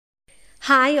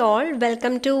Hi all,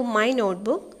 welcome to my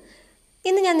notebook.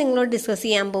 ഇന്ന് ഞാൻ നിങ്ങളോട് ഡിസ്കസ്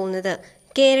ചെയ്യാൻ പോകുന്നത്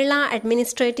കേരള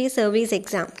അഡ്മിനിസ്ട്രേറ്റീവ് സർവീസ്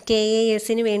എക്സാം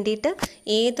KASന് വേണ്ടിയിട്ട്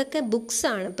ഏതൊക്കെ ബുക്സ്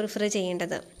ആണ് പ്രിഫർ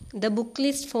ചെയ്യേണ്ടത്. The book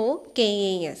list four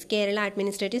KAS Kerala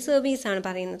administrative service ആണ്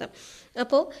പറയുന്നത്.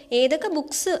 അപ്പോൾ ഏതൊക്കെ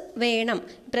ബുക്സ് വേണം,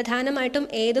 പ്രധാനമായിട്ടും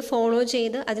ഏത് ഫോളോ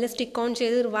ചെയ്ത് അതിൽ സ്റ്റിക്ക് ഓൺ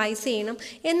ചെയ്ത് റിവൈസ് ചെയ്യണം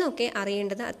എന്നൊക്കെ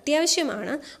അറിയേണ്ടത്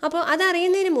അത്യാവശ്യമാണ്. അപ്പോൾ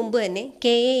അതറിയുന്നതിന് മുമ്പ് തന്നെ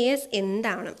KAS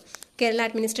എന്താണ്, കേരള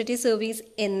അഡ്മിനിസ്ട്രേറ്റീവ് സർവീസ്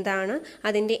എന്താണ്,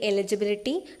 അതിൻ്റെ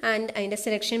എലിജിബിലിറ്റി ആൻഡ് അതിൻ്റെ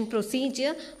സെലക്ഷൻ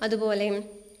പ്രൊസീജിയർ, അതുപോലെ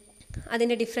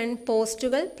അതിൻ്റെ ഡിഫറെൻറ്റ്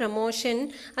പോസ്റ്റുകൾ, പ്രൊമോഷൻ,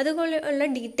 അതുപോലെയുള്ള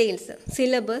ഡീറ്റെയിൽസ്,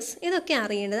 സിലബസ്, ഇതൊക്കെ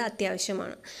അറിയേണ്ടത്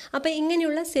അത്യാവശ്യമാണ്. അപ്പോൾ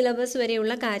ഇങ്ങനെയുള്ള സിലബസ്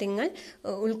വരെയുള്ള കാര്യങ്ങൾ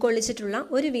ഉൾക്കൊള്ളിച്ചിട്ടുള്ള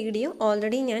ഒരു വീഡിയോ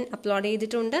ഓൾറെഡി ഞാൻ അപ്ലോഡ്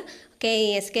ചെയ്തിട്ടുണ്ട്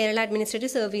KAS കേരള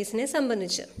അഡ്മിനിസ്ട്രേറ്റീവ് സർവീസിനെ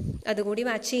സംബന്ധിച്ച്. അതുകൂടി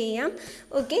വാച്ച് ചെയ്യാം.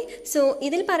 ഓക്കെ, സോ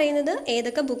ഇതിൽ പറയുന്നത്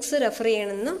ഏതൊക്കെ ബുക്സ് റെഫർ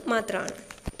ചെയ്യണമെന്ന് മാത്രമാണ്.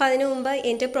 അപ്പോൾ അതിനു മുമ്പ്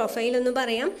എൻ്റെ പ്രൊഫൈൽ ഒന്ന്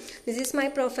പറയാം. This is my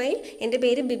profile. എൻ്റെ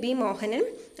പേര് ബിബി Mohanan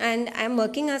and I am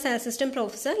working as assistant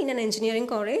professor in an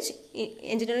engineering college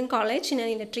in an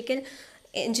electrical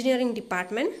engineering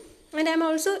department, and I am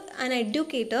also an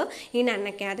educator in an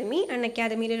academy. An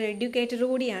academy ഒരു educator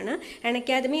കൂടിയാണ്. an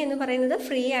academy എന്ന് പറയുന്നത്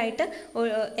free ആയിട്ട്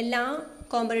എല്ലാ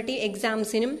competitive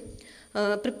എക്സാംസിനും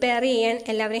prepare ചെയ്യാൻ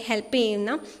എല്ലാവരെയും help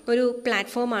ചെയ്യുന്ന ഒരു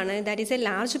പ്ലാറ്റ്ഫോമാണ്. That is A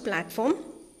large platform.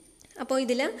 അപ്പോൾ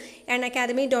ഇതിൽ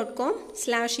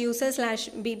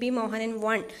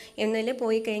anacademy.com/user/bbmohanan1 എന്നതിൽ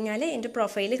പോയി കഴിഞ്ഞാൽ എൻ്റെ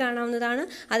പ്രൊഫൈൽ കാണാവുന്നതാണ്.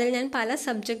 അതിൽ ഞാൻ പല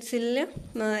സബ്ജക്ട്സിൽ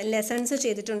ലെസൺസ്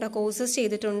ചെയ്തിട്ടുണ്ട്, കോഴ്സസ്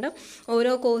ചെയ്തിട്ടുണ്ട്.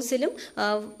 ഓരോ കോഴ്സിലും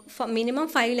മിനിമം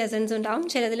 5 ലെസൺസ് ഉണ്ടാവും,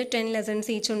 ചിലതിൽ 10 ലെസൺസ്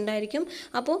ഈച്ച് ഉണ്ടായിരിക്കും.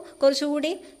 അപ്പോൾ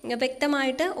കുറച്ചുകൂടി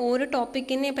വ്യക്തമായിട്ട് ഓരോ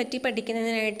ടോപ്പിക്കിനെ പറ്റി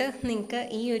പഠിക്കുന്നതിനായിട്ട് നിങ്ങൾക്ക്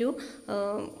ഈ ഒരു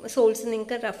സോഴ്സ്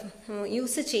നിങ്ങൾക്ക്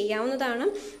യൂസ് ചെയ്യാവുന്നതാണ്,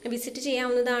 വിസിറ്റ്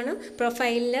ചെയ്യാവുന്നതാണ്.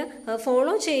 പ്രൊഫൈലിൽ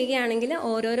ഫോളോ ചെയ്യുകയാണെങ്കിൽ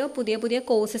ഓരോരോ പുതിയ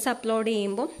കോഴ്സസ് അപ്ലോഡ്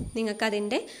ചെയ്യുമ്പോൾ നിങ്ങൾക്ക്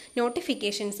അതിൻ്റെ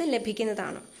നോട്ടിഫിക്കേഷൻസ്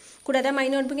ലഭിക്കുന്നതാണ്. കൂടാതെ മൈ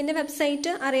നോട്ട്ബുക്കിൻ്റെ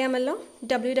വെബ്സൈറ്റ് അറിയാമല്ലോ,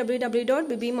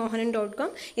 www.bbmohanan.com.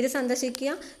 ഇത് സന്ദർശിക്കുക.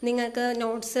 നിങ്ങൾക്ക്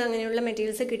നോട്ട്സ് അങ്ങനെയുള്ള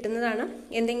മെറ്റീരിയൽസ് കിട്ടുന്നതാണ്.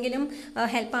 എന്തെങ്കിലും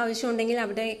ഹെൽപ്പ് ആവശ്യമുണ്ടെങ്കിൽ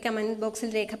അവിടെ കമൻറ്റ് ബോക്സിൽ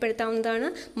രേഖപ്പെടുത്താവുന്നതാണ്.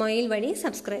 മെയിൽ വഴി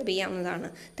സബ്സ്ക്രൈബ് ചെയ്യാവുന്നതാണ്.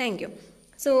 Thank you.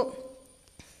 സോ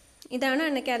ഇതാണ്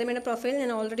അക്കാദമിയുടെ പ്രൊഫൈൽ.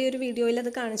 ഞാൻ ഓൾറെഡി ഒരു വീഡിയോയിൽ അത്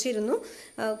കാണിച്ചിരുന്നു.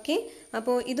 ഓക്കെ,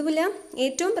 അപ്പോൾ ഇതുപോലെ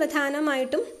ഏറ്റവും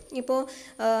പ്രധാനമായിട്ടും ഇപ്പോൾ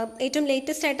ഏറ്റവും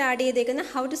ലേറ്റസ്റ്റ് ആയിട്ട് ആഡ് ചെയ്തേക്കുന്ന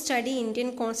how to study Indian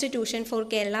constitution four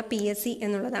Kerala PSC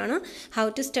എന്നുള്ളതാണ്. How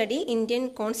to study Indian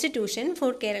constitution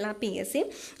four Kerala PSC.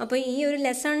 അപ്പോൾ ഈ ഒരു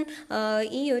ലെസൺ,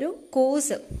 ഈ ഒരു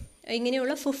കോഴ്സ്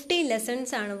ഇങ്ങനെയുള്ള 50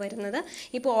 ലെസൺസ് ആണ് വരുന്നത്.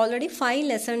 ഇപ്പോൾ ഓൾറെഡി 5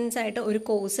 ലെസൺസ് ആയിട്ട് ഒരു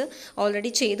കോഴ്സ്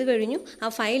ഓൾറെഡി ചെയ്തു കഴിഞ്ഞു. ആ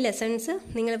 5 ലെസൺസ്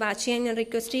നിങ്ങൾ വാച്ച് ചെയ്യാൻ ഞാൻ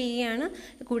റിക്വസ്റ്റ് ചെയ്യുകയാണ്.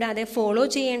 കൂടാതെ ഫോളോ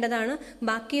ചെയ്യേണ്ടതാണ്.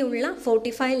 ബാക്കിയുള്ള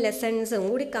 45 ലെസൺസും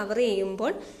കൂടി കവർ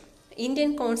ചെയ്യുമ്പോൾ ഇന്ത്യൻ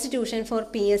കോൺസ്റ്റിറ്റ്യൂഷൻ ഫോർ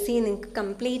PSC നിങ്ങൾക്ക്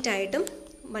കംപ്ലീറ്റ് ആയിട്ടും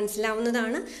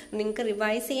മനസ്സിലാവുന്നതാണ്. നിങ്ങൾക്ക്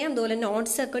റിവൈസ് ചെയ്യാം. അതുപോലെ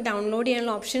നോട്ട്സ് ഒക്കെ ഡൗൺലോഡ്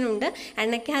ചെയ്യാനുള്ള ഓപ്ഷൻ ഉണ്ട്.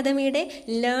 അക്കാദമിയുടെ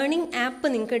ലേണിംഗ് ആപ്പ്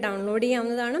നിങ്ങൾക്ക് ഡൗൺലോഡ്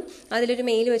ചെയ്യാവുന്നതാണ്. അതിലൊരു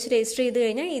മെയിൽ വെച്ച് രജിസ്റ്റർ ചെയ്ത്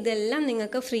കഴിഞ്ഞാൽ ഇതെല്ലാം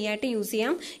നിങ്ങൾക്ക് ഫ്രീ ആയിട്ട് യൂസ്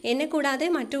ചെയ്യാം. എന്നെ കൂടാതെ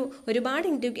മറ്റു ഒരുപാട്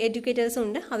എഡ്യൂക്കേറ്റേഴ്സ്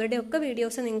ഉണ്ട്. അവരുടെയൊക്കെ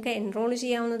വീഡിയോസ് നിങ്ങൾക്ക് എൻറോൾ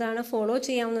ചെയ്യാവുന്നതാണ്, ഫോളോ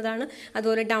ചെയ്യാവുന്നതാണ്.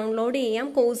 അതുപോലെ ഡൗൺലോഡ് ചെയ്യാം,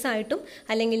 കോഴ്സായിട്ടും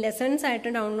അല്ലെങ്കിൽ ലെസൺസ്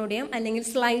ആയിട്ടും ഡൗൺലോഡ് ചെയ്യാം, അല്ലെങ്കിൽ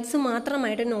സ്ലൈഡ്സ്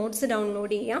മാത്രമായിട്ട് നോട്ട്സ്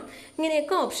ഡൗൺലോഡ് ചെയ്യാം.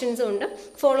 ഇങ്ങനെയൊക്കെ ഓപ്ഷൻസും ഉണ്ട്.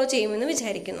 ഫോളോ ചെയ്യുമെന്ന്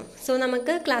വിചാരിക്കുന്നു. സോ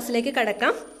നമുക്ക് ക്ലാസ്സിലേക്ക്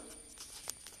കടക്കാം.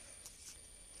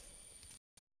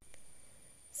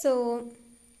 സോ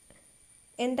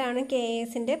എന്താണ്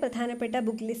KASൻ്റെ പ്രധാനപ്പെട്ട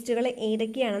ബുക്ക് ലിസ്റ്റുകൾ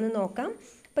ഏതൊക്കെയാണെന്ന് നോക്കാം.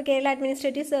 ഇപ്പോൾ Kerala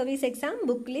administrative service exam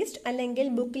book list, അല്ലെങ്കിൽ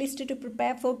book list to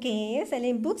prepare for KAS,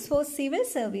 അല്ലെങ്കിൽ books four civil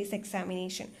service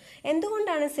examination.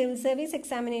 എന്തുകൊണ്ടാണ് സിവിൽ സർവീസ്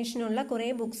എക്സാമിനേഷനുള്ള കുറേ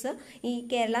ബുക്സ് ഈ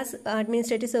കേരള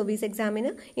അഡ്മിനിസ്ട്രേറ്റീവ് സർവീസ്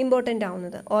എക്സാമിന് ഇമ്പോർട്ടൻ്റ്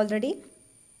ആവുന്നത്? ഓൾറെഡി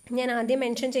ഞാൻ ആദ്യം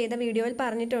മെൻഷൻ ചെയ്ത വീഡിയോയിൽ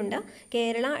പറഞ്ഞിട്ടുണ്ട്.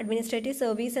 കേരള അഡ്മിനിസ്ട്രേറ്റീവ്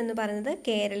സർവീസ് എന്ന് പറയുന്നത്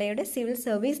കേരളയുടെ സിവിൽ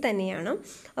സർവീസ് തന്നെയാണ്.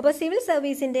 അപ്പോൾ സിവിൽ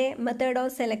സർവീസിൻ്റെ method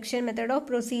of selection, method of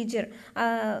procedure,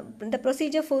 the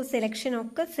procedure for selection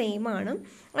ഒക്കെ സെയിം ആണ്.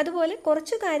 അതുപോലെ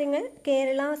കുറച്ച് കാര്യങ്ങൾ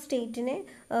കേരള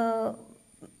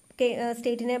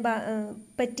സ്റ്റേറ്റിനെ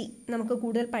പറ്റി നമുക്ക്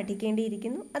കൂടുതൽ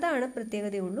പഠിക്കേണ്ടിയിരിക്കുന്നു. അതാണ്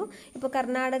പ്രത്യേകതയുള്ളൂ. ഇപ്പോൾ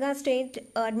Karnataka state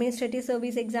administrative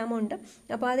service exam ഉണ്ട്.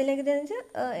 അപ്പോൾ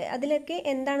അതിലൊക്കെ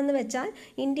എന്താണെന്ന് വെച്ചാൽ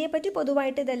ഇന്ത്യയെ പറ്റി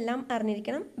പൊതുവായിട്ട് ഇതെല്ലാം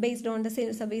അറിഞ്ഞിരിക്കണം, based on the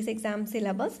civil service exam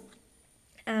syllabus.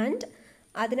 And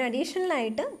അതിന്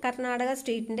അഡീഷണലായിട്ട് കർണാടക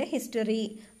സ്റ്റേറ്റിൻ്റെ ഹിസ്റ്ററി,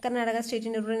 കർണാടക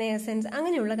സ്റ്റേറ്റിൻ്റെ റിനേസൻസ്,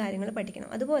 അങ്ങനെയുള്ള കാര്യങ്ങൾ പഠിക്കണം.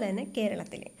 അതുപോലെ തന്നെ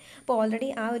കേരളത്തിലെ. അപ്പോൾ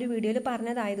ഓൾറെഡി ആ ഒരു വീഡിയോയിൽ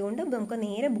പറഞ്ഞതായതുകൊണ്ട് നമുക്ക്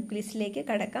നേരെ ബുക്ക് ലിസ്റ്റിലേക്ക്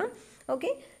കടക്കാം. ഓക്കെ,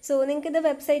 സോ നിങ്ങൾക്കിത്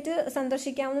വെബ്സൈറ്റ്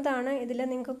സന്ദർശിക്കാവുന്നതാണ്. ഇതിൽ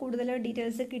നിങ്ങൾക്ക് കൂടുതൽ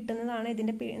ഡീറ്റെയിൽസ് കിട്ടുന്നതാണ്.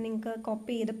 ഇതിൻ്റെ നിങ്ങൾക്ക്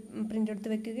കോപ്പി ചെയ്ത് പ്രിൻ്റ് എടുത്ത്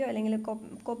വെക്കുകയോ അല്ലെങ്കിൽ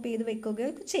കോപ്പി ചെയ്ത് വെക്കുകയോ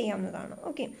ചെയ്യാവുന്നതാണ്.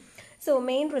 ഓക്കെ, സോ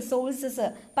മെയിൻ റിസോഴ്സസ്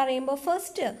പറയുമ്പോൾ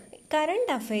first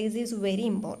current affairs is very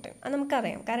important. അത്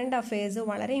നമുക്കറിയാം, കറണ്ട് അഫയേഴ്സ്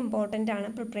വളരെ ഇമ്പോർട്ടൻ്റ് ആണ്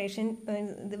പ്രിപ്പറേഷൻ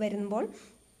ഇത് വരുമ്പോൾ.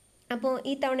 അപ്പോൾ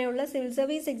ഈ തവണയുള്ള സിവിൽ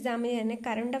സർവീസ് എക്സാമിന് തന്നെ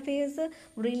കറണ്ട് അഫെയർസ്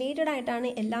റിലേറ്റഡ് ആയിട്ടാണ്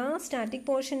എല്ലാ സ്റ്റാറ്റിക്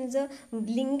പോർഷൻസ്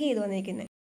ലിങ്ക് ചെയ്ത് വന്നിരിക്കുന്നത്.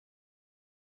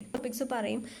 ടോപ്പിക്സ്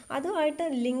പറയും, അതുമായിട്ട്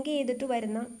ലിങ്ക് ചെയ്തിട്ട്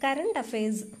വരുന്ന കറണ്ട്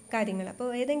അഫെയർസ് കാര്യങ്ങൾ. അപ്പോൾ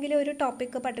ഏതെങ്കിലും ഒരു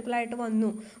ടോപ്പിക്ക് പർട്ടിക്കുലറായിട്ട് വന്നു,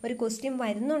 ഒരു ക്വസ്റ്റ്യൻ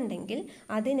വരുന്നുണ്ടെങ്കിൽ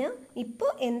അതിന്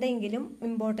ഇപ്പോൾ എന്തെങ്കിലും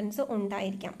ഇമ്പോർട്ടൻസ്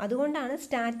ഉണ്ടായിരിക്കാം. അതുകൊണ്ടാണ്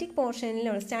സ്റ്റാറ്റിക്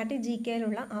പോർഷനിലുള്ള സ്റ്റാറ്റിക്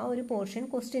GKയിലുള്ള ആ ഒരു പോർഷൻ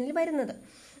ക്വസ്റ്റ്യനിൽ വരുന്നത്.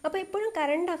 അപ്പോൾ എപ്പോഴും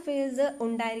കറണ്ട് അഫെയർസ്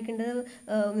ഉണ്ടായിരിക്കേണ്ടത്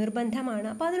നിർബന്ധമാണ്.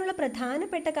 അപ്പോൾ അതിനുള്ള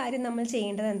പ്രധാനപ്പെട്ട കാര്യം നമ്മൾ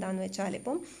ചെയ്യേണ്ടത് എന്താണെന്ന് വെച്ചാൽ,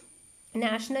 ഇപ്പം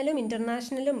നാഷണലും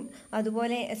ഇൻ്റർനാഷണലും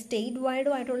അതുപോലെ സ്റ്റേറ്റ്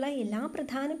വൈഡും ആയിട്ടുള്ള എല്ലാ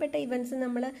പ്രധാനപ്പെട്ട ഇവൻറ്റ്സും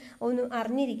നമ്മൾ ഒന്ന്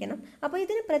അറിഞ്ഞിരിക്കണം. അപ്പോൾ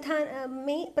ഇതിന്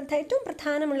ഏറ്റവും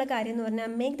പ്രധാനമുള്ള കാര്യം എന്ന്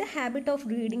പറഞ്ഞാൽ make the habit of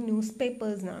reading news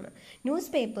papers എന്നാണ്.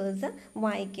 ന്യൂസ് പേപ്പേഴ്സ്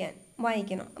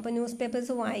വായിക്കണം. അപ്പോൾ ന്യൂസ്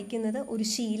പേപ്പേഴ്സ് വായിക്കുന്നത് ഒരു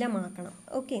ശീലമാക്കണം.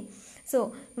 ഓക്കെ, സോ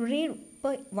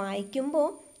ഇപ്പോൾ വായിക്കുമ്പോൾ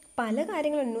പല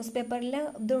കാര്യങ്ങളും ന്യൂസ് പേപ്പറിൽ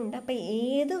ഇതുണ്ട്. അപ്പോൾ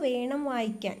ഏത് വേണം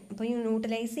വായിക്കാൻ, അപ്പോൾ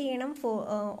യൂട്ടിലൈസ് ചെയ്യണം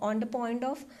on the point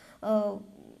of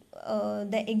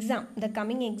the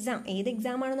coming exam. ഏത്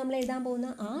എക്സാമാണ് നമ്മൾ എഴുതാൻ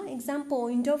പോകുന്നത്, ആ എക്സാം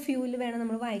പോയിന്റ് ഓഫ് വ്യൂവിൽ വേണം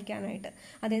നമ്മൾ വായിക്കാനായിട്ട്.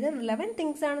 അതായത് റിലവൻറ്റ്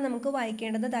തിങ്സ് ആണ് നമുക്ക്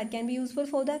വായിക്കേണ്ടത്. That can be useful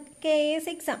for the KAS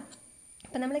exam.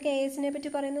 അപ്പം നമ്മൾ KASനെ പറ്റി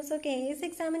പറയുന്നു. സോ KAS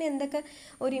എക്സാമിന് എന്തൊക്കെ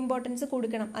ഒരു ഇമ്പോർട്ടൻസ്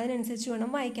കൊടുക്കണം, അതിനനുസരിച്ച് വേണം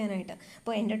വായിക്കാനായിട്ട്.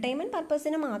 അപ്പോൾ എൻ്റർടൈൻമെൻറ്റ്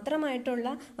പർപ്പസിന് മാത്രമായിട്ടുള്ള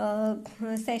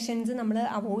സെഷൻസ് നമ്മൾ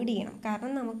അവോയ്ഡ് ചെയ്യണം.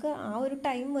 കാരണം നമുക്ക് ആ ഒരു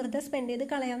ടൈം വെറുതെ സ്പെൻഡ് ചെയ്ത്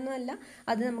കളയാവുന്നതല്ല,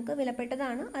 അത് നമുക്ക്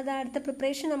വിലപ്പെട്ടതാണ്. അത് അടുത്ത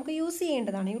പ്രിപ്പറേഷൻ നമുക്ക്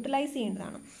യൂട്ടിലൈസ്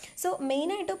ചെയ്യേണ്ടതാണ്. സോ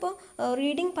മെയിനായിട്ട് ഇപ്പോൾ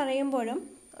റീഡിങ് പറയുമ്പോഴും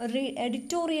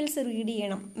എഡിറ്റോറിയൽസ് റീഡ്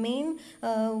ചെയ്യണം.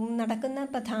 നടക്കുന്ന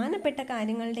പ്രധാനപ്പെട്ട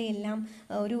കാര്യങ്ങളുടെ എല്ലാം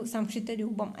ഒരു സംക്ഷിപ്ത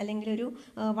രൂപം അല്ലെങ്കിൽ ഒരു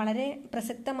വളരെ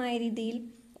പ്രസക്തമായ രീതിയിൽ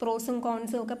പ്രോസും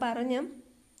കോൺസും ഒക്കെ പറഞ്ഞ്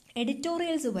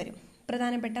എഡിറ്റോറിയൽസ് വരും.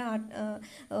 പ്രധാനപ്പെട്ട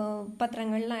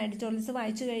പത്രങ്ങളിലെ എഡിറ്റോറിയൽസ്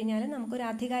വായിച്ചു കഴിഞ്ഞാൽ നമുക്കൊരു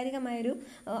ആധികാരികമായൊരു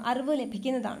അറിവ്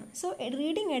ലഭിക്കുന്നതാണ്. So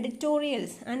reading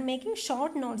editorials and making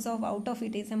short notes out of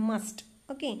it is A must.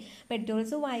 Okay, അപ്പോൾ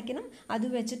എഡിറ്റോറിയൽസ് വായിക്കണം, അത്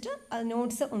വെച്ചിട്ട്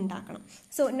നോട്ട്സ് ഉണ്ടാക്കണം.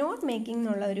 സോ നോട്ട് മേക്കിംഗ്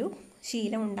എന്നുള്ളൊരു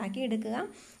ശീലം ഉണ്ടാക്കിയെടുക്കുക.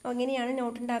 എങ്ങനെയാണ്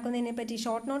നോട്ട് ഉണ്ടാക്കുന്നതിനെ പറ്റി,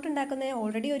 ഷോർട്ട് നോട്ട് ഉണ്ടാക്കുന്നത്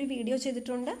ഓൾറെഡി ഒരു വീഡിയോ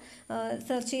ചെയ്തിട്ടുണ്ട്,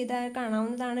 സെർച്ച് ചെയ്താൽ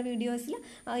കാണാവുന്നതാണ് വീഡിയോസിൽ.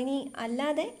 ഇനി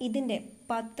അല്ലാതെ ഇതിൻ്റെ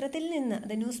പത്രത്തിൽ നിന്ന്,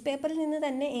 അത് ന്യൂസ് പേപ്പറിൽ നിന്ന്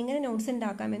തന്നെ എങ്ങനെ നോട്ട്സ്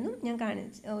ഉണ്ടാക്കാമെന്നും ഞാൻ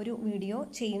ഒരു വീഡിയോ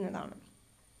ചെയ്യുന്നതാണ്.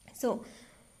 So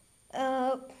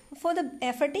for the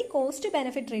FRT cost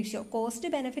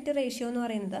benefit ratio എന്ന്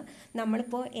പറയുന്നത്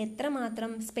നമ്മളിപ്പോൾ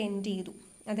എത്രമാത്രം സ്പെൻഡ് ചെയ്തു,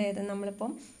 അതായത്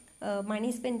നമ്മളിപ്പം മണി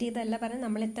സ്പെൻഡ് ചെയ്തല്ല പറഞ്ഞാൽ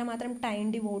നമ്മൾ എത്രമാത്രം ടൈം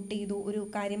ഡിവോട്ട് ചെയ്തു ഒരു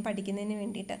കാര്യം പഠിക്കുന്നതിന്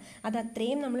വേണ്ടിയിട്ട്, അത്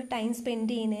അത്രയും നമ്മൾ ടൈം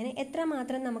സ്പെൻഡ് ചെയ്യുന്നതിന്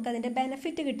എത്രമാത്രം നമുക്കതിൻ്റെ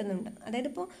ബെനിഫിറ്റ് കിട്ടുന്നുണ്ട്. അതായത്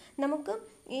ഇപ്പോൾ നമുക്ക്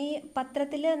ഈ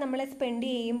പത്രത്തിൽ നമ്മളെ സ്പെൻഡ്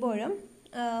ചെയ്യുമ്പോഴും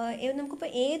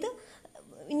നമുക്കിപ്പോൾ ഏത്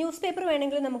ന്യൂസ് പേപ്പർ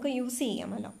വേണമെങ്കിലും നമുക്ക് യൂസ്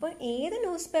ചെയ്യാമല്ലോ. അപ്പോൾ ഏത്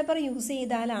ന്യൂസ് പേപ്പർ യൂസ്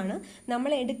ചെയ്താലാണ്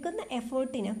നമ്മൾ എടുക്കുന്ന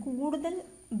എഫേർട്ടിന് കൂടുതൽ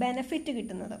ബെനിഫിറ്റ്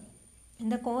കിട്ടുന്നത്.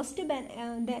 ദ കോസ്റ്റ്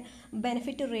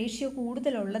ബെനിഫിറ്റ് റേഷ്യോ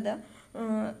കൂടുതലുള്ളത്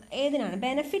ഏതിനാണ്,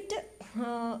 ബെനിഫിറ്റ്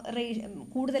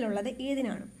കൂടുതലുള്ളത്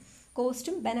ഏതിനാണ്,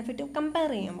 കോസ്റ്റും ബെനിഫിറ്റും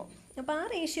കമ്പയർ ചെയ്യുമ്പോൾ. അപ്പോൾ ആ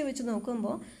റേഷ്യോ വെച്ച്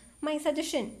നോക്കുമ്പോൾ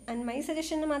മൈ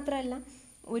സജഷൻ മാത്രമല്ല,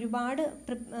 ഒരുപാട്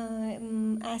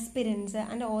ആസ്പിരൻസ്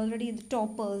ആൻഡ് ഓൾറെഡി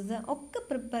ടോപ്പേഴ്സ് ഒക്കെ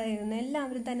പ്രിപ്പയർ ചെയ്യുന്ന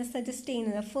എല്ലാവരും തന്നെ സജസ്റ്റ്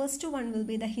ചെയ്യുന്നത് first one will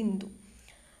be the Hindu.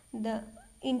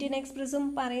 Indian എക്സ്പ്രസും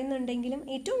പറയുന്നുണ്ടെങ്കിലും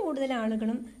ഏറ്റവും കൂടുതൽ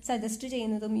ആളുകളും സജസ്റ്റ്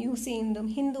ചെയ്യുന്നതും യൂസ് ചെയ്യുന്നതും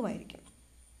ഹിന്ദു ആയിരിക്കും.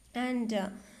 ആൻഡ്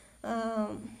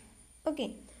ഓക്കെ,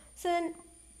 സോ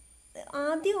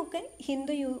ആദ്യമൊക്കെ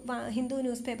ഹിന്ദു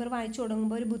ന്യൂസ് പേപ്പർ വായിച്ചു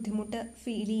തുടങ്ങുമ്പോൾ ഒരു ബുദ്ധിമുട്ട്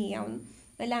ഫീൽ ചെയ്യാവും.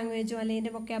 ലാംഗ്വേജോ അല്ലെങ്കിൽ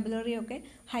എൻ്റെ വൊക്കാബുലറിയോ ഒക്കെ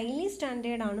ഹൈലി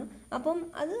സ്റ്റാൻഡേർഡാണ്. അപ്പം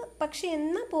അത് പക്ഷേ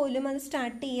എന്നാൽ പോലും അത്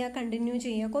സ്റ്റാർട്ട് ചെയ്യുക, കണ്ടിന്യൂ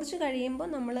ചെയ്യുക. കുറച്ച് കഴിയുമ്പോൾ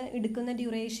നമ്മൾ എടുക്കുന്ന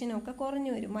ഡ്യൂറേഷനൊക്കെ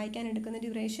കുറഞ്ഞു വരും. വായിക്കാൻ എടുക്കുന്ന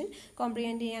ഡ്യൂറേഷൻ,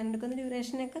 കോംപ്രിഹെൻഡ് ചെയ്യാൻ എടുക്കുന്ന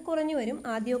ഡ്യൂറേഷനൊക്കെ കുറഞ്ഞു വരും.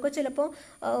 ആദ്യമൊക്കെ ചിലപ്പോൾ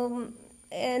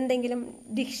എന്തെങ്കിലും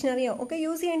ഡിക്ഷണറിയോ ഒക്കെ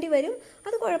യൂസ് ചെയ്യേണ്ടി വരും.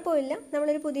 അത് കുഴപ്പമില്ല,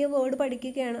 നമ്മളൊരു പുതിയ വേർഡ്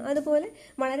പഠിക്കുകയാണ്. അതുപോലെ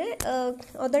വളരെ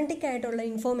ഒതൻറ്റിക് ആയിട്ടുള്ള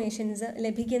ഇൻഫോർമേഷൻസ്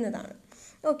ലഭിക്കുന്നതാണ്.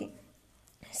 ഓക്കെ,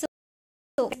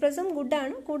 എക്സ്പ്രസും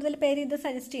ഗുഡാണ്, കൂടുതൽ പേര് ഇത്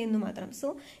സജസ്റ്റ് ചെയ്യുന്നു മാത്രം. സോ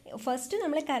ഫസ്റ്റ്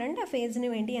നമ്മൾ കറണ്ട് അഫെയർസിന്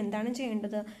വേണ്ടി എന്താണ്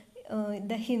ചെയ്യേണ്ടത്,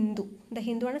 ദ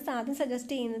ഹിന്ദു ആണ് ആദ്യം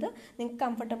സജസ്റ്റ് ചെയ്യുന്നത്. നിങ്ങൾക്ക്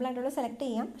കംഫർട്ടബിൾ ആയിട്ടുള്ള സെലക്ട്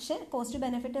ചെയ്യാം. പക്ഷേ കോസ്റ്റ്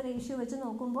ബെനിഫിറ്റ് റേഷ്യോ വെച്ച്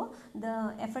നോക്കുമ്പോൾ the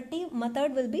effective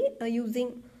method will be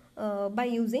by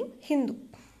using Hindu.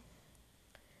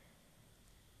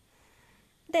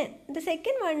 Then the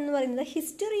second one എന്ന് പറയുന്നത്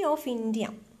ഹിസ്റ്ററി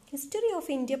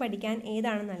ഓഫ് ഇന്ത്യ പഠിക്കാൻ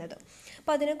ഏതാണ് നല്ലത്.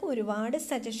 അപ്പോൾ അതിനൊക്കെ ഒരുപാട്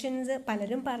സജഷൻസ്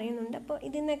പലരും പറയുന്നുണ്ട്. അപ്പോൾ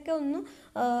ഇതിനൊക്കെ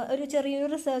ഒരു ചെറിയൊരു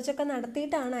റിസർച്ചൊക്കെ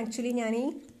നടത്തിയിട്ടാണ് ആക്ച്വലി ഞാൻ ഈ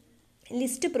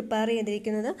ലിസ്റ്റ് പ്രിപ്പയർ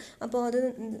ചെയ്തിരിക്കുന്നത്. അപ്പോൾ അത്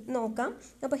നോക്കാം.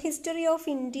 അപ്പോൾ ഹിസ്റ്ററി ഓഫ്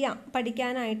ഇന്ത്യ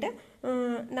പഠിക്കാനായിട്ട്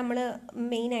നമ്മൾ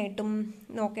മെയിനായിട്ടും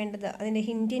നോക്കേണ്ടത് അതിൻ്റെ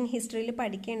ഇന്ത്യൻ ഹിസ്റ്ററിയിൽ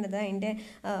പഠിക്കേണ്ടത് അതിൻ്റെ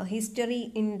history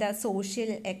in the social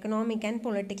economic and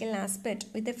political aspect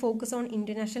with a focus on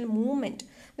international movement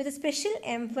with a special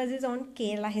emphasis on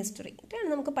Kerala history. ഇതാണ്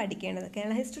നമുക്ക് പഠിക്കേണ്ടത്.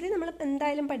 കേരള ഹിസ്റ്ററി നമ്മൾ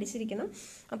എന്തായാലും പഠിച്ചിരിക്കണം.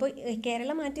 അപ്പോൾ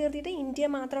കേരളം മാറ്റി നിർത്തിയിട്ട് ഇന്ത്യ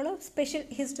മാത്രമുള്ള സ്പെഷ്യൽ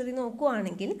ഹിസ്റ്ററി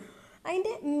നോക്കുകയാണെങ്കിൽ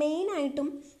അതിൻ്റെ മെയിനായിട്ടും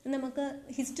നമുക്ക്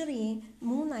ഹിസ്റ്ററിയെ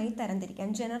 3ആയി തരംതിരിക്കാം.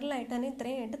 ജനറലായിട്ട് തന്നെ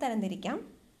ഇത്രയായിട്ട് തരംതിരിക്കാം: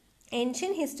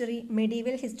 ancient history,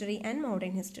 medieval history and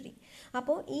modern history.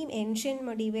 അപ്പോൾ ഈ ഏൻഷ്യൻ,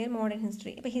 മെഡീവൽ, മോഡേൺ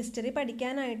ഹിസ്റ്ററി, ഇപ്പോൾ ഹിസ്റ്ററി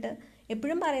പഠിക്കാനായിട്ട്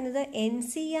എപ്പോഴും പറയുന്നത്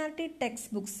NCERT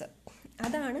ടെക്സ്റ്റ് ബുക്സ്,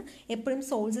 അതാണ് എപ്പോഴും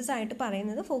സോഴ്സസ് ആയിട്ട്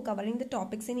പറയുന്നത് four covering the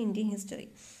topics in Indian history.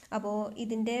 അപ്പോൾ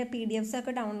ഇതിൻ്റെ PDFs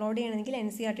ഒക്കെ ഡൗൺലോഡ് ചെയ്യണമെങ്കിൽ,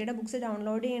 NCERTയുടെ ബുക്സ്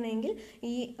ഡൗൺലോഡ് ചെയ്യണമെങ്കിൽ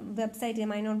ഈ വെബ്സൈറ്റിൽ,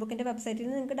 മൈ നോട്ട്ബുക്കിൻ്റെ വെബ്സൈറ്റിൽ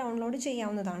നിങ്ങൾക്ക് ഡൗൺലോഡ്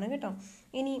ചെയ്യാവുന്നതാണ് കേട്ടോ.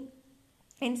 ഇനി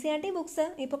NCERT ബുക്സ്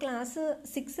ഇപ്പോൾ ക്ലാസ്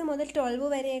 6 മുതൽ 12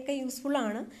 വരെയൊക്കെ യൂസ്ഫുൾ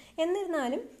ആണ്.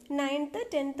 എന്നിരുന്നാലും 9th,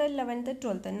 10th, 11th,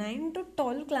 12th 9 to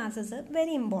 12 classes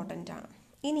very important ആണ്.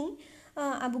 ഇനി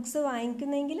ആ ബുക്സ്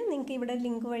വാങ്ങിക്കുന്നെങ്കിൽ നിങ്ങൾക്ക് ഇവിടെ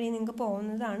ലിങ്ക് വഴി നിങ്ങൾക്ക്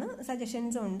പോകുന്നതാണ്.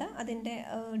 സജഷൻസ് ഉണ്ട്, അതിൻ്റെ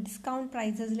ഡിസ്കൗണ്ട്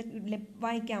പ്രൈസസിൽ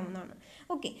വാങ്ങിക്കാവുന്നതാണ്.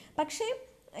 ഓക്കെ, പക്ഷേ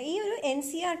ഈ ഒരു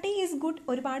NCERT ഈസ് ഗുഡ്,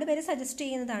 ഒരുപാട് പേര് സജസ്റ്റ്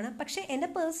ചെയ്യുന്നതാണ്. പക്ഷേ എൻ്റെ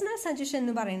പേഴ്സണൽ സജഷൻ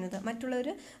എന്ന് പറയുന്നത്, മറ്റുള്ളവർ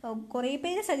കുറേ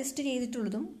പേര് സജസ്റ്റ്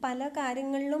ചെയ്തിട്ടുള്ളതും പല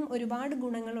കാര്യങ്ങളിലും ഒരുപാട്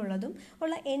ഗുണങ്ങളുള്ളതും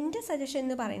ഉള്ള എൻ്റെ സജഷൻ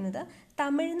എന്ന് പറയുന്നത്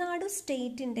Tamil Nadu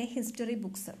സ്റ്റേറ്റിൻ്റെ history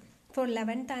books four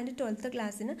 11th and 12th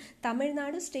ക്ലാസ്സിന്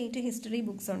തമിഴ്നാട് സ്റ്റേറ്റ് ഹിസ്റ്ററി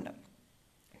ബുക്സ് ഉണ്ട്.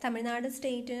 Tamil Nadu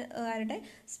സ്റ്റേറ്റുകാരുടെ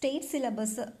state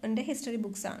സിലബസിൻ്റെ history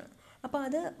ബുക്സാണ്. അപ്പോൾ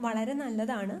അത് വളരെ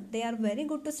നല്ലതാണ്. They are very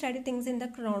good to study things in the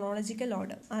chronological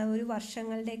order. ആ ഒരു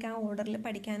വർഷങ്ങളുടെയൊക്കെ ആ ഓർഡറിൽ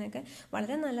പഠിക്കാനൊക്കെ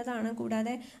വളരെ നല്ലതാണ്.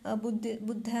 കൂടാതെ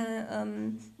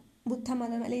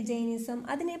ബുദ്ധമതം അല്ലെങ്കിൽ ജൈനിസം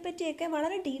അതിനെപ്പറ്റിയൊക്കെ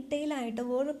വളരെ ഡീറ്റെയിൽ ആയിട്ട്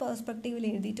വേറൊരു പേഴ്സ്പെക്റ്റീവിൽ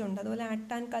എഴുതിയിട്ടുണ്ട്. അതുപോലെ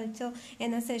ആർട്ട് ആൻഡ് കൾച്ചർ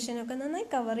എന്ന സെഷനൊക്കെ നന്നായി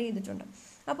കവർ ചെയ്തിട്ടുണ്ട്.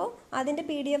 അപ്പോൾ അതിൻ്റെ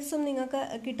PDFസും നിങ്ങൾക്ക്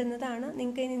കിട്ടുന്നതാണ്.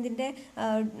 നിങ്ങൾക്ക് ഇതിൻ്റെ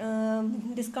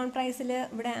ഡിസ്കൗണ്ട് പ്രൈസിൽ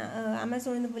ഇവിടെ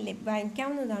ആമസോണിൽ നിന്ന്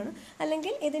വാങ്ങിക്കാവുന്നതാണ്.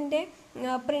 അല്ലെങ്കിൽ ഇതിൻ്റെ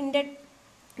പ്രിൻ്റഡ്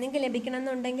നിങ്ങൾക്ക്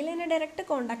ലഭിക്കണമെന്നുണ്ടെങ്കിൽ എന്നെ ഡയറക്റ്റ്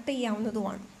കോൺടാക്ട്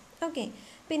ചെയ്യാവുന്നതുമാണ്. ഓക്കെ,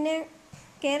 പിന്നെ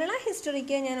കേരള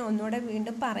ഹിസ്റ്ററിക്ക് ഞാൻ ഒന്നുകൂടെ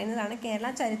വീണ്ടും പറയുന്നതാണ്, കേരള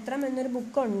ചരിത്രം എന്നൊരു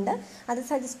ബുക്കുണ്ട്, അത്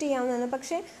സജസ്റ്റ് ചെയ്യാവുന്നതാണ്.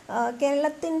 പക്ഷേ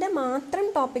കേരളത്തിൻ്റെ മാത്രം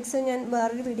ടോപ്പിക്സ് ഞാൻ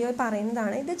വേറൊരു വീഡിയോയിൽ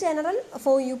പറയുന്നതാണ്. ഇത് ജനറൽ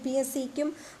ഫോർ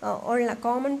UPSCക്കും ഉള്ള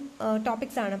കോമൺ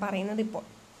ടോപ്പിക്സാണ് പറയുന്നത് ഇപ്പോൾ.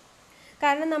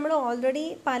 കാരണം നമ്മൾ ഓൾറെഡി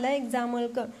പല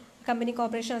എക്സാമുകൾക്ക് കമ്പനി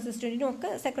കോർപ്പറേഷൻ അസിസ്റ്റൻറ്റിനും ഒക്കെ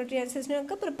സെക്രട്ടേറിയറ്റ് അസിസ്റ്റൻറ്റിനും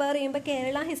ഒക്കെ പ്രിപ്പയർ ചെയ്യുമ്പോൾ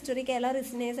കേരള ഹിസ്റ്ററി, കേരള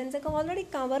റിസനേസൻസ് ഒക്കെ ഓൾറെഡി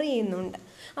കവർ ചെയ്യുന്നുണ്ട്.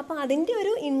 അപ്പോൾ അതിൻ്റെ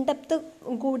ഒരു ഇൻഡെപ്ത്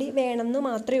കൂടി വേണമെന്ന്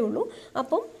മാത്രമേ ഉള്ളൂ.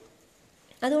 അപ്പം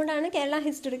അതുകൊണ്ടാണ് കേരള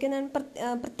ഹിസ്റ്ററിക്ക് ഞാൻ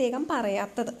പ്രത്യേകം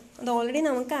പറയാത്തത്. അത് ഓൾറെഡി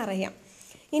നമുക്കറിയാം.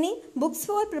 ഇനി books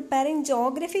four preparing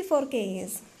geography four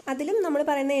KAS, അതിലും നമ്മൾ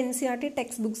പറയുന്ന NCERT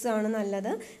ടെക്സ്റ്റ് ബുക്സ് ആണ്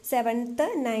നല്ലത്. 7th,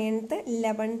 9th,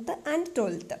 11th and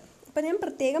 12th. അപ്പോൾ ഞാൻ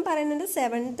പ്രത്യേകം പറയുന്നത്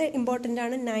 7th ഇമ്പോർട്ടൻ്റ്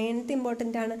ആണ്, 9th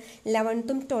ഇമ്പോർട്ടൻ്റ് ആണ്,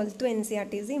 11th, 12th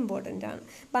NCERTs ഇമ്പോർട്ടൻ്റ് ആണ്.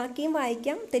 ബാക്കിയും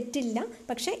വായിക്കാം, തെറ്റില്ല.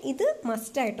 പക്ഷേ ഇത്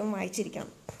മസ്റ്റായിട്ടും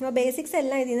വായിച്ചിരിക്കണം. അപ്പോൾ ബേസിക്സ്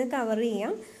എല്ലാം ഇതിൽ നിന്ന് കവർ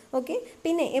ചെയ്യാം. ഓക്കെ,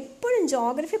 പിന്നെ എപ്പോഴും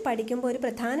ജോഗ്രഫി പഠിക്കുമ്പോൾ ഒരു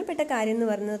പ്രധാനപ്പെട്ട കാര്യം എന്ന്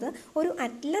പറയുന്നത് ഒരു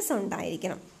അറ്റ്ലസ്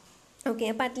ഉണ്ടായിരിക്കണം. ഓക്കെ,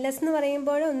 അപ്പോൾ അറ്റ്ലസ് എന്ന്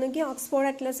പറയുമ്പോൾ ഒന്നുകിൽ ഓക്സ്ഫോർഡ്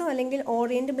അറ്റ്ലസോ അല്ലെങ്കിൽ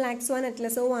ഓറിയൻറ്റ് ബ്ലാക്ക് സ്വാൻ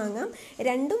അറ്റ്ലസോ വാങ്ങാം.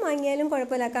 രണ്ടും വാങ്ങിയാലും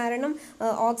കുഴപ്പമില്ല. കാരണം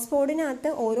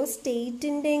ഓക്സ്ഫോർഡിനകത്ത് ഓരോ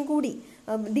സ്റ്റേറ്റിൻ്റെയും കൂടി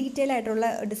ഡീറ്റെയിൽ ആയിട്ടുള്ള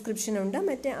ഡിസ്ക്രിപ്ഷൻ ഉണ്ട്.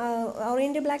 മറ്റേ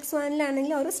ഓറിയൻറ്റ് ബ്ലാക്ക്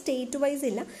സ്വാനിലാണെങ്കിൽ ഓരോ സ്റ്റേറ്റ് വൈസ്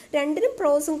ഇല്ല. രണ്ടിനും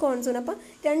പ്രോസും കോൺസും ഉണ്ട്. അപ്പോൾ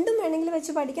രണ്ടും വേണമെങ്കിൽ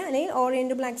വെച്ച് പഠിക്കാം. അല്ലെങ്കിൽ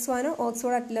ഓറിയൻറ്റ് ബ്ലാക്ക് സ്വാനോ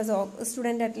ഓക്സ്ഫോർഡ് അറ്റ്ലസോ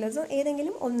സ്റ്റുഡൻറ്റ് അറ്റ്ലസോ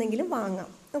ഏതെങ്കിലും ഒന്നെങ്കിലും വാങ്ങാം.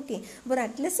 ഓക്കെ, അപ്പോൾ ഒരു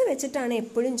അറ്റ്ലസ് വെച്ചിട്ടാണ്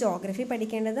എപ്പോഴും ജോഗ്രഫി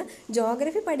പഠിക്കേണ്ടത്.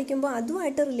 ജോഗ്രഫി പഠിക്കുമ്പോൾ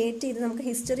അതുമായിട്ട് റിലേറ്റ് ചെയ്ത് നമുക്ക്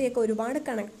ഹിസ്റ്ററിയൊക്കെ ഒരുപാട്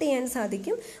കണക്ട് ചെയ്യാൻ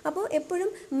സാധിക്കും. അപ്പോൾ എപ്പോഴും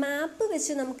മാപ്പ്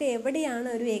വെച്ച് നമുക്ക് എവിടെയാണ്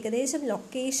ഒരു ഏകദേശം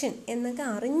ലൊക്കേഷൻ എന്നൊക്കെ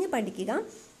അറിഞ്ഞ് പഠിക്കുക.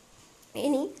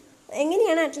 ഇനി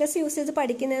എങ്ങനെയാണ് അറ്റ്ലസ് യൂസ് ചെയ്ത്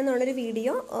പഠിക്കുന്നതെന്നുള്ളൊരു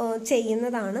വീഡിയോ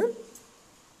ചെയ്യുന്നതാണ്.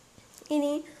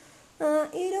 ഇനി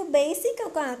ഈ ഒരു ബേസിക്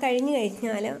ഒക്കെ കഴിഞ്ഞു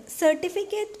കഴിഞ്ഞാൽ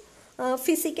certificate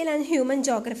physical and human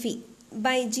geography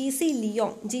by GC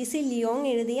Leong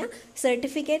എഴുതിയ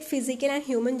certificate physical and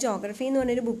human geography എന്ന്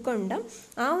പറഞ്ഞൊരു ബുക്കുണ്ട്.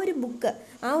 ആ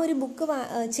ഒരു ബുക്ക്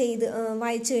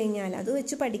വായിച്ചു കഴിഞ്ഞാൽ അത്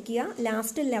വെച്ച് പഠിക്കുക.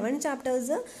 ലാസ്റ്റ് 11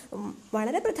 ചാപ്റ്റേഴ്സ്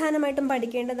വളരെ പ്രധാനമായിട്ടും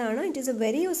പഠിക്കേണ്ടതാണ്. It is A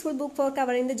very useful book for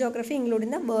covering the geography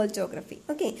including the world geography.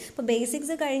 Okay, അപ്പോൾ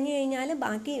ബേസിക്സ് കഴിഞ്ഞ് കഴിഞ്ഞാൽ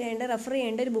ബാക്കി റെഫർ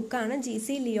ചെയ്യേണ്ട ഒരു ബുക്കാണ് GC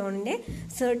ലിയോണിൻ്റെ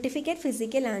certificate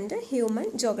physical and human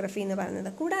geography എന്ന്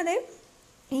പറയുന്നത്. കൂടാതെ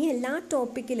ഈ എല്ലാ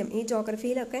ടോപ്പിക്കിലും ഈ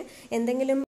ജോഗ്രഫിയിലൊക്കെ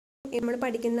എന്തെങ്കിലും നമ്മൾ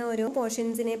പഠിക്കുന്ന ഓരോ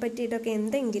പോർഷൻസിനെ പറ്റിയിട്ടൊക്കെ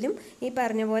എന്തെങ്കിലും ഈ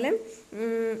പറഞ്ഞ പോലെ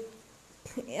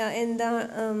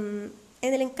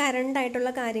എന്തെങ്കിലും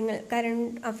കറണ്ടായിട്ടുള്ള കാര്യങ്ങൾ,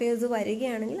 കറണ്ട് അഫെയർസ്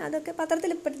വരികയാണെങ്കിൽ അതൊക്കെ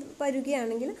പത്രത്തിൽ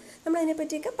വരികയാണെങ്കിൽ നമ്മളതിനെ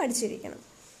പറ്റിയൊക്കെ പഠിച്ചിരിക്കണം.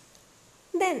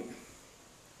 Then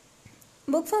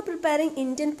book for preparing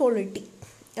Indian polity.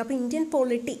 അപ്പോൾ ഇന്ത്യൻ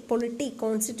പൊളിറ്റി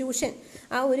കോൺസ്റ്റിറ്റ്യൂഷൻ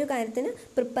ആ ഒരു കാര്യത്തിന്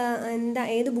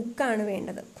ഏത് ബുക്കാണ്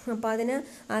വേണ്ടത്. അപ്പോൾ അതിന്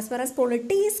as far as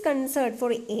polity is conserved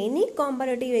for any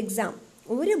കോമ്പറേറ്റീവ് exam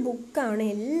ഒരു ബുക്കാണ്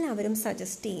എല്ലാവരും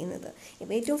സജസ്റ്റ് ചെയ്യുന്നത്.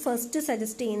 ഇപ്പോൾ ഏറ്റവും ഫസ്റ്റ്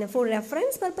സജസ്റ്റ് ചെയ്യുന്നത് ഫോർ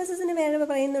റെഫറൻസ് പർപ്പസസിന് വേറെ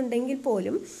പറയുന്നുണ്ടെങ്കിൽ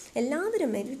പോലും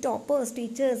എല്ലാവരും ടോപ്പേഴ്സ്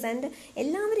ടീച്ചേഴ്സ് ആൻഡ്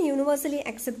എല്ലാവരും യൂണിവേഴ്സലി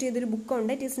അക്സെപ്റ്റ് ചെയ്തൊരു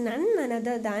ബുക്കുണ്ട്. It is none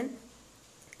another than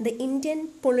the Indian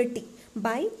polity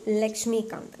by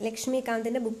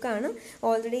ലക്ഷ്മികാന്തിൻ്റെ ബുക്കാണ്.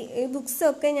 ഓൾറെഡി ഈ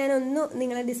ബുക്സൊക്കെ ഞാനൊന്ന്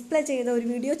നിങ്ങളെ ഡിസ്പ്ലേ ചെയ്ത ഒരു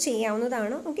വീഡിയോ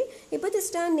ചെയ്യാവുന്നതാണ്. ഓക്കെ, ഇപ്പോൾ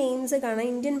ജസ്റ്റ് ആ നെയിംസ് കാണാം.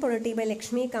 Indian polity by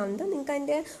Laxmikant. നിങ്ങൾക്ക്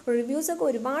അതിൻ്റെ റിവ്യൂസൊക്കെ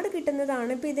ഒരുപാട് കിട്ടുന്നതാണ്.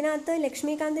 ഇപ്പോൾ ഇതിനകത്ത്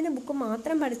ലക്ഷ്മികാന്തിൻ്റെ ബുക്ക്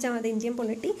മാത്രം പഠിച്ചാൽ മതി. ഇന്ത്യൻ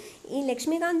പൊളിറ്റി ഈ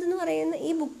ലക്ഷ്മികാന്ത് എന്ന് പറയുന്ന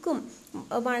ഈ ബുക്കും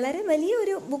വളരെ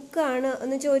വലിയൊരു ബുക്കാണ്.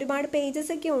 എന്ന് വെച്ചാൽ ഒരുപാട്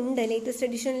പേജസൊക്കെ ഉണ്ട്. ലേറ്റസ്റ്റ്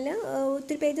എഡിഷനിൽ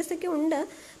ഒത്തിരി പേജസൊക്കെ ഉണ്ട്.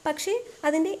 പക്ഷേ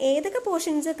അതിൻ്റെ ഏതൊക്കെ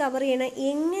പോർഷൻസ് കവർ ചെയ്യണം,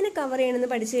 എങ്ങനെ കവർ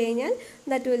ചെയ്യണമെന്ന് പഠിച്ചു കഴിഞ്ഞാൽ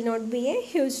that will not be A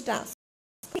huge task.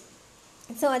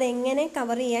 So അതെങ്ങനെ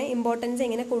കവർ ചെയ്യാൻ ഇമ്പോർട്ടൻസ്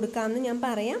എങ്ങനെ കൊടുക്കാമെന്ന് ഞാൻ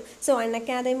പറയാം. സോ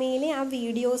അക്കാദമിയിലെ ആ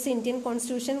വീഡിയോസ് ഇന്ത്യൻ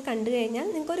കോൺസ്റ്റിറ്റ്യൂഷൻ കണ്ടു കഴിഞ്ഞാൽ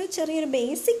നിങ്ങൾക്കൊരു ചെറിയൊരു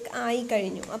ബേസിക് ആയി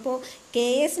കഴിഞ്ഞു. അപ്പോൾ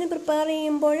KAS പ്രിപ്പയർ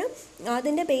ചെയ്യുമ്പോൾ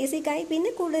അതിൻ്റെ ബേസിക്കായി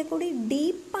പിന്നെ കൂടി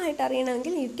ഡീപ്പായിട്ട്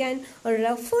അറിയണമെങ്കിൽ you can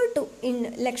refer to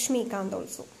Laxmikant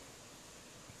also.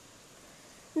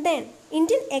 Then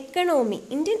Indian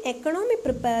economy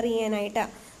prepare ചെയ്യാനായിട്ട്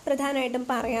പ്രധാനമായിട്ടും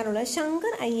പറയാറുള്ളത്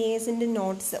ശങ്കർ IASൻ്റെ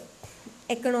നോട്ട്സ്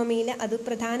എക്കണോമിയിൽ അത്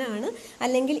പ്രധാനമാണ്.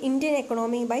 അല്ലെങ്കിൽ Indian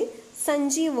economy by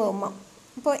Sanjeev Varma.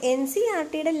 ഇപ്പോൾ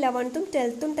NCERTയുടെ 11th ഉം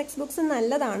 12th ഉം ടെക്സ്റ്റ് ബുക്സ്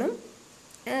നല്ലതാണ്.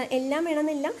 എല്ലാം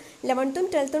വേണമെന്നില്ല. 11th ഉം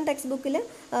 12th ഉം ടെക്സ്റ്റ് ബുക്കിൽ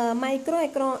മൈക്രോ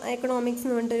എക്കണോമിക്സ്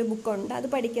എന്ന് പറഞ്ഞിട്ടൊരു ബുക്കുണ്ട്. അത്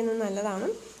പഠിക്കുന്നത് നല്ലതാണ്.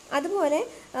 അതുപോലെ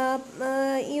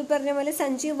ഈ പറഞ്ഞ പോലെ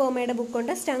Sanjeev വർമ്മയുടെ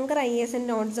ബുക്കുണ്ട്. Shankar IASൻ്റെ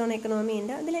notes on economy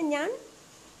ഉണ്ട്. അതിൽ ഞാൻ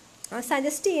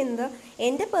സജസ്റ്റ് ചെയ്യുന്നത്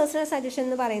എൻ്റെ പേഴ്സണൽ സജഷൻ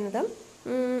എന്ന് പറയുന്നത്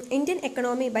Indian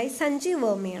economy by Sanjeev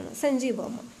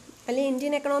Varma. അല്ലെങ്കിൽ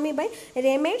Indian economy by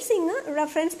Ramesh Singh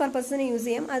reference പർപ്പസിന് യൂസ്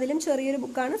ചെയ്യാം. അതിലും ചെറിയൊരു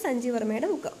ബുക്കാണ് സഞ്ജീവ് വർമ്മയുടെ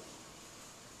ബുക്ക്.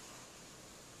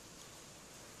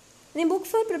 ഇനി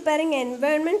book for preparing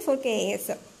environment four KAS.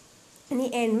 ഇനി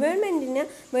എൻവയോൺമെൻറ്റിന്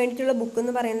വേണ്ടിയിട്ടുള്ള ബുക്ക്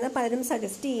എന്ന് പറയുന്നത് പലരും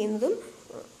സജസ്റ്റ് ചെയ്യുന്നതും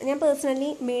ഞാൻ പേഴ്സണലി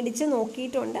മേടിച്ച്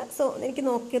നോക്കിയിട്ടുണ്ട്. സോ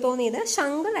എനിക്ക് തോന്നിയത്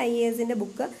ശങ്കർ IASൻ്റെ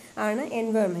ബുക്ക് ആണ്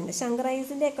എൻവയോൺമെൻറ്റ്. ശങ്കർ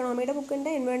IASൻ്റെ എക്കണോമിയുടെ ബുക്കുണ്ട്,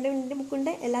 എൻവയോൺമെൻറ്റിൻ്റെ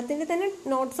ബുക്കുണ്ട്, എല്ലാത്തിൻ്റെ തന്നെ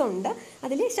നോട്ട്സ് ഉണ്ട്.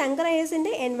 അതിൽ Shankar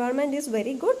IASൻ്റെ environment is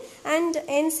very good. And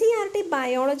NCERT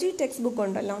biology text book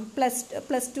ഉണ്ടല്ലോ,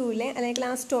 പ്ലസ് 2 അല്ലെങ്കിൽ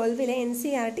ക്ലാസ് 12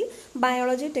 NCERT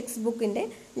ബയോളജി ടെക്സ്റ്റ് ബുക്കിൻ്റെ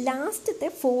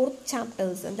ലാസ്റ്റത്തെ 4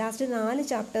 ചാപ്റ്റേഴ്സ്, ലാസ്റ്റ് 4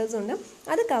 ചാപ്റ്റേഴ്സ് ഉണ്ട്.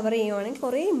 അത് കവർ ചെയ്യുവാണെങ്കിൽ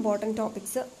കുറേ ഇമ്പോർട്ടൻറ്റ്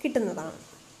ടോപ്പിക്സ് കിട്ടുന്നതാണ്.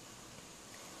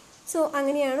 സോ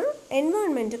അങ്ങനെയാണ്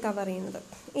എൻവയോൺമെൻറ്റ് കവർ ചെയ്യുന്നത്.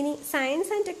 ഇനി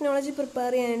സയൻസ് ആൻഡ് ടെക്നോളജി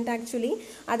പ്രിപ്പയർ ചെയ്യാനായിട്ട് ആക്ച്വലി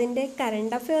അതിൻ്റെ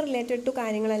കറണ്ട് അഫെയർ റിലേറ്റഡ് ടു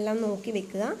കാര്യങ്ങളെല്ലാം നോക്കി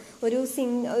വെക്കുക. ഒരു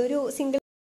സിംഗിൾ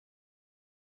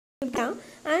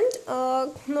ആൻഡ്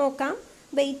നോക്കാം.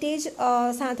 വെയിറ്റേജ്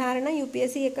സാധാരണ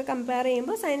UPSC ഒക്കെ കമ്പയർ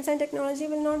ചെയ്യുമ്പോൾ science and technology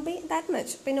will not be that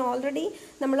much. പിന്നെ ഓൾറെഡി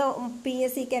നമ്മൾ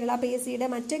കേരള PSCയുടെ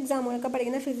മറ്റ് എക്സാമുകളൊക്കെ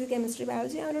പഠിക്കുന്ന ഫിസിക്സ് കെമിസ്ട്രി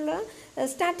ബയോളജി അതിനുള്ള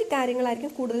സ്റ്റാറ്റിക്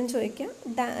കാര്യങ്ങളായിരിക്കും കൂടുതലും ചോദിക്കുക.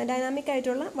 ഡൈനാമിക്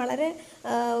ആയിട്ടുള്ള വളരെ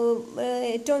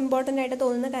ഏറ്റവും ഇമ്പോർട്ടൻ്റ് ആയിട്ട്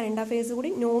തോന്നുന്ന കറണ്ട് അഫെയർസ്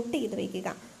കൂടി നോട്ട് ചെയ്ത്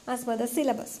വയ്ക്കുക as per the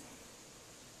syllabus.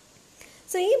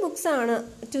 So ഈ ബുക്സാണ്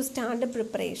ടു സ്റ്റാർട്ട്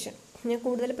പ്രിപ്പറേഷൻ. ഞാൻ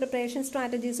കൂടുതൽ പ്രിപ്പറേഷൻ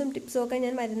സ്ട്രാറ്റജീസും ടിപ്സും ഒക്കെ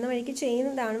ഞാൻ വരുന്ന വഴിക്ക്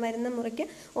ചെയ്യുന്നതാണ്, വരുന്ന മുറയ്ക്ക്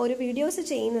ഓരോ വീഡിയോസ്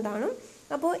ചെയ്യുന്നതാണ്.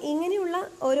 അപ്പോൾ ഇങ്ങനെയുള്ള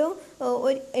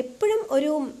എപ്പോഴും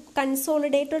ഒരു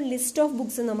കൺസോളിഡേറ്റഡ് ലിസ്റ്റ് ഓഫ്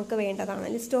ബുക്സ് നമുക്ക് വേണ്ടതാണ്.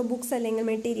 ലിസ്റ്റ് ഓഫ് ബുക്സ് അല്ലെങ്കിൽ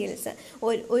മെറ്റീരിയൽസ്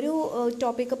ഒരു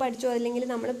ടോപ്പിക്ക് പഠിച്ചോ അല്ലെങ്കിൽ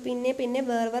നമ്മൾ പിന്നെ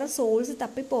വേറെ സോഴ്സ്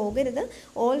തപ്പി പോകരുത്.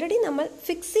 ഓൾറെഡി നമ്മൾ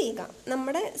ഫിക്സ് ചെയ്യുക,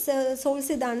 നമ്മുടെ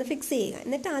സോഴ്സ് ഇതാണ് ഫിക്സ് ചെയ്യുക.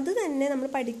 എന്നിട്ട് അത് തന്നെ നമ്മൾ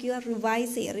പഠിക്കുക,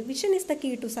 റിവൈസ് ചെയ്യുക. Revision is the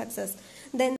key to success.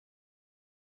 Then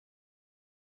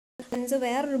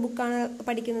വേറൊരു ബുക്കാണ്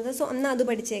പഠിക്കുന്നത്, സോ എന്നാൽ അത്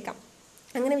പഠിച്ചേക്കാം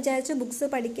അങ്ങനെ വിചാരിച്ച് ബുക്സ്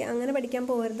അങ്ങനെ പഠിക്കാൻ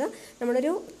പോകരുത്.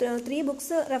 നമ്മളൊരു 3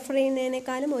 ബുക്സ് റെഫർ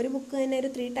ചെയ്യുന്നതിനേക്കാളും ഒരു ബുക്ക് തന്നെ ഒരു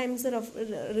 3 times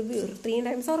review, 3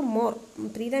 times or more,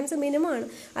 3 times minimum ആണ്,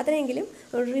 അത്രയെങ്കിലും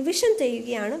റിവിഷൻ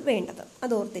ചെയ്യുകയാണ് വേണ്ടത്.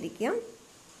 അത് ഓർത്തിരിക്കുക.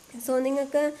 സോ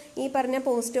നിങ്ങൾക്ക് ഈ പറഞ്ഞ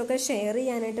പോസ്റ്റൊക്കെ ഷെയർ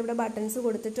ചെയ്യാനായിട്ട് ഇവിടെ ബട്ടൺസ്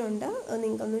കൊടുത്തിട്ടുണ്ട്,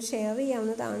 നിങ്ങൾക്കൊന്ന് ഷെയർ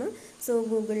ചെയ്യാവുന്നതാണ്. സോ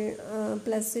ഗൂഗിൾ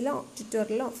പ്ലസ്സിലോ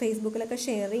ട്വിറ്ററിലോ ഫേസ്ബുക്കിലൊക്കെ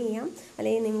ഷെയർ ചെയ്യാം,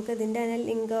 അല്ലെങ്കിൽ നിങ്ങൾക്ക് ഇതിൻ്റെ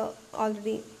ലിങ്ക്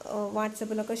ഓൾറെഡി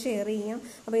വാട്സപ്പിലൊക്കെ ഷെയർ ചെയ്യാം.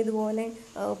 അപ്പോൾ ഇതുപോലെ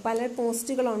പല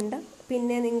പോസ്റ്റുകളുണ്ട്.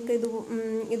 പിന്നെ നിങ്ങൾക്ക്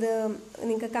ഇത്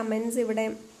നിങ്ങൾക്ക് കമൻസ് ഇവിടെ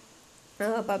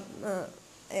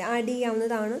ആഡ്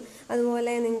ചെയ്യാവുന്നതാണ്.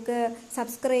 അതുപോലെ നിങ്ങൾക്ക്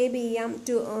സബ്സ്ക്രൈബ് ചെയ്യാം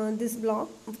to this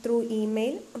blog through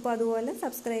email. അപ്പോൾ അതുപോലെ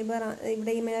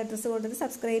ഇവിടെ ഇമെയിൽ അഡ്രസ്സ് കൊടുത്തിട്ട്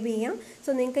സബ്സ്ക്രൈബ് ചെയ്യാം.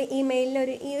 സോ നിങ്ങൾക്ക്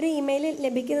ഈ ഒരു ഇമെയിൽ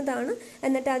ലഭിക്കുന്നതാണ്.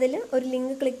 എന്നിട്ട് അതിൽ ഒരു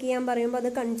ലിങ്ക് ക്ലിക്ക് ചെയ്യാൻ പറയുമ്പോൾ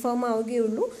അത് കൺഫേം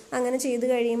ആവുകയുള്ളൂ. അങ്ങനെ ചെയ്ത്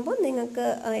കഴിയുമ്പോൾ നിങ്ങൾക്ക്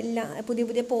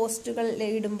പുതിയ പോസ്റ്റുകൾ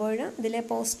ഇടുമ്പോൾ ഇതിൽ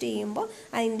പോസ്റ്റ് ചെയ്യുമ്പോൾ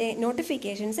അതിൻ്റെ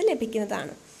നോട്ടിഫിക്കേഷൻസ്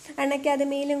ലഭിക്കുന്നതാണ്.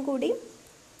 അക്കാദമിയിലും കൂടി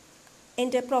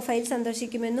എൻ്റെ പ്രൊഫൈൽ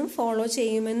സന്ദർശിക്കുമെന്നും ഫോളോ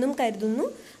ചെയ്യുമെന്നും കരുതുന്നു.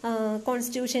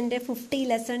 കോൺസ്റ്റിറ്റ്യൂഷൻ്റെ 50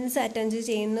 ലെസൺസ് അറ്റൻഡ്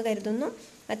ചെയ്യുമെന്ന് കരുതുന്നു.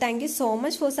 Thank you so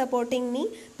much for supporting me.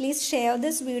 Please share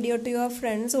this video to your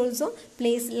friends also.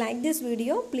 Please like this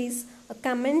video. Please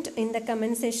comment in the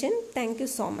comment section. Thank you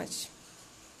so much.